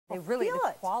They really, feel the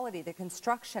it. quality, the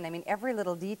construction, I mean, every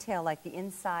little detail, like the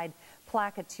inside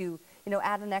placket to, you know,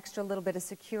 add an extra little bit of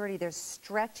security. There's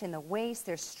stretch in the waist.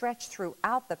 There's stretch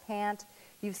throughout the pant.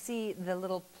 You see the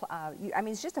little, I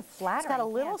mean, it's just a flattering. It's got a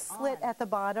little slit on. at the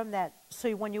bottom that,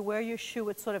 so when you wear your shoe,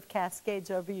 it sort of cascades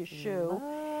over your shoe.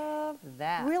 Love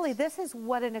that. Really, this is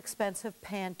what an expensive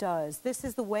pant does. This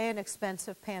is the way an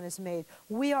expensive pant is made.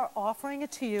 We are offering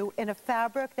it to you in a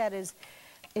fabric that is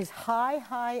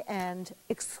high-end,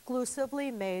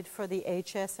 exclusively made for the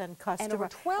HSN customer. And over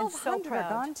 1,200 are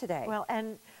gone today. Well,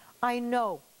 and I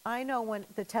know when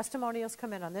the testimonials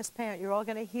come in on this pant, you're all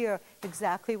going to hear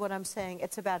exactly what I'm saying.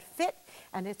 It's about fit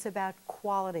and it's about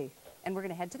quality. And we're going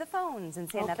to head to the phones and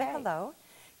say another hello.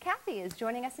 Kathy is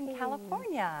joining us in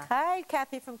California. Hi,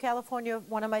 Kathy from California,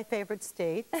 one of my favorite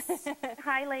states.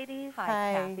 Hi, ladies. Hi,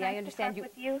 Kathy. Nice I understand to talk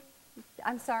with you.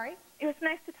 I'm sorry? It was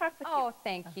nice to talk with you. Oh,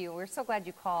 thank you. We're so glad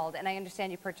you called. And I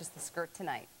understand you purchased the skirt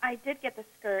tonight. I did get the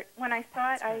skirt. When I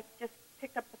saw it, I just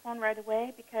picked up the phone right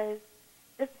away because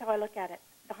this is how I look at it.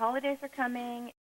 The holidays are coming.